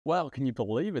Well, can you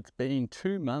believe it's been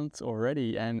 2 months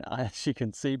already? And as you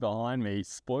can see behind me,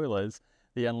 spoilers,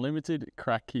 the unlimited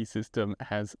Kratky system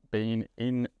has been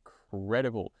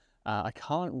incredible. I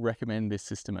can't recommend this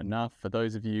system enough for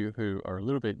those of you who are a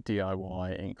little bit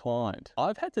DIY inclined.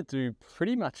 I've had to do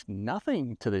pretty much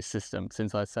nothing to this system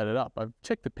since I set it up. I've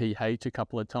checked the pH a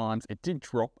couple of times. It did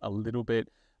drop a little bit,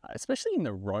 especially in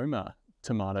the Roma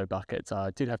tomato buckets. I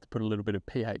did have to put a little bit of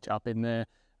pH up in there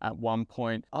at one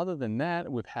point. Other than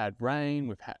that, we've had rain,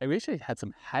 we actually had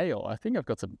some hail. I think I've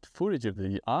got some footage of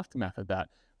the aftermath of that.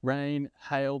 Rain,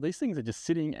 hail, these things are just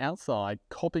sitting outside,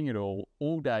 copping it all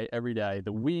day, every day.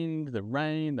 The wind, the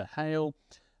rain, the hail.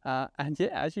 And yeah,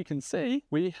 as you can see,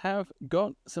 we have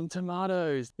got some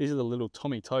tomatoes. These are the little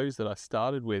Tommy Toes that I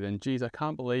started with. And geez, I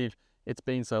can't believe it's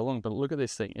been so long, but look at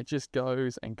this thing. It just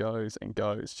goes and goes and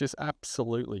goes, just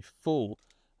absolutely full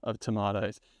of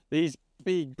tomatoes. These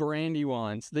big brandy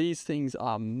ones, these things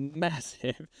are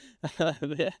massive.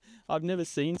 I've never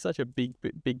seen such a big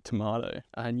tomato.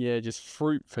 And yeah, just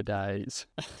fruit for days.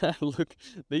 Look,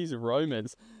 these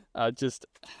Romas are just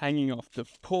hanging off. The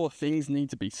poor things need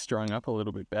to be strung up a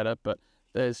little bit better, but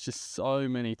there's just so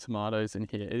many tomatoes in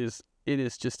here. It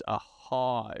is just a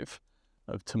hive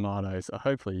of tomatoes.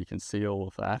 Hopefully you can see all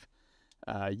of that.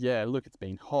 Yeah, look, it's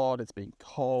been hot, it's been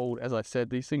cold. As I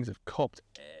said, these things have copped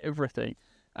everything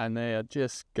and they are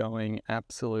just going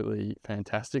absolutely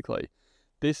fantastically.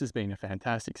 This has been a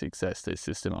fantastic success, this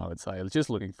system, I would say. I'm just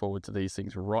looking forward to these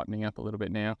things ripening up a little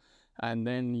bit now. And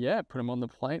then, yeah, put them on the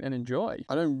plate and enjoy.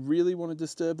 I don't really want to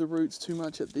disturb the roots too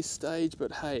much at this stage,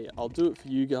 but hey, I'll do it for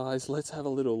you guys. Let's have a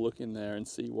little look in there and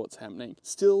see what's happening.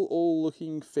 Still all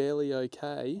looking fairly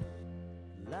okay.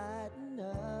 Lighten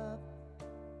up,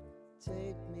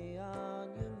 take me on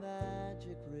your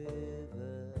magic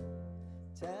river.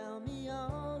 Tell me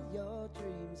all your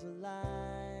dreams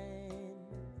align.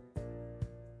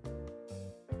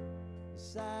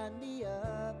 Sign me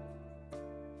up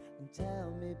and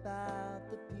tell me about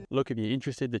the beauty. Look, if you're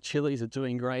interested, the chilies are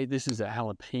doing great. This is a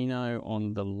jalapeno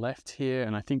on the left here,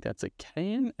 and I think that's a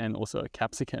cayenne and also a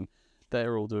capsicum.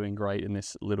 They're all doing great in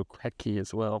this little Kratky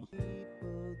as well.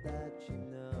 People that you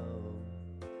know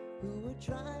who are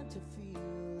trying to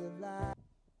feel alive.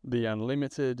 The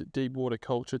unlimited deep water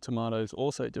culture tomatoes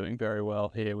also doing very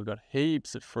well here. We've got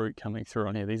heaps of fruit coming through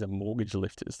on here. These are mortgage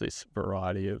lifters, this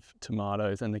variety of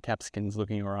tomatoes, and the capsicum's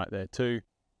looking all right there too.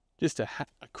 Just a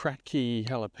Kratky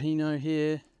jalapeno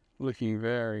here, looking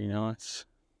very nice.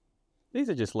 These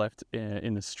are just left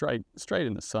in the straight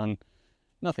in the sun.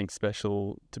 Nothing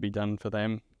special to be done for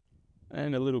them.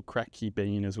 And a little Kratky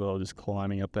bean as well, just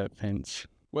climbing up that fence.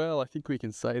 Well, I think we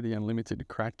can say the unlimited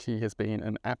Kratky has been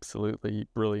an absolutely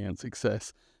brilliant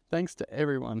success. Thanks to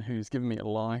everyone who's given me a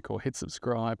like or hit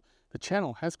subscribe. The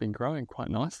channel has been growing quite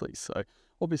nicely, so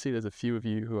obviously there's a few of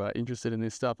you who are interested in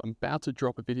this stuff. I'm about to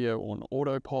drop a video on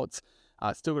autopots.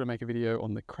 Still got to make a video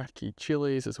on the Kratky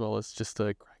chilies as well as just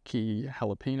the Kratky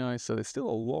jalapenos. So there's still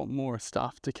a lot more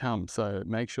stuff to come. So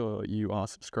make sure you are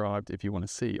subscribed if you want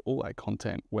to see all that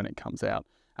content when it comes out.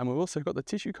 And we've also got the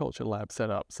tissue culture lab set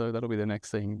up. So that'll be the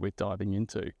next thing we're diving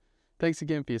into. Thanks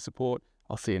again for your support.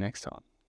 I'll see you next time.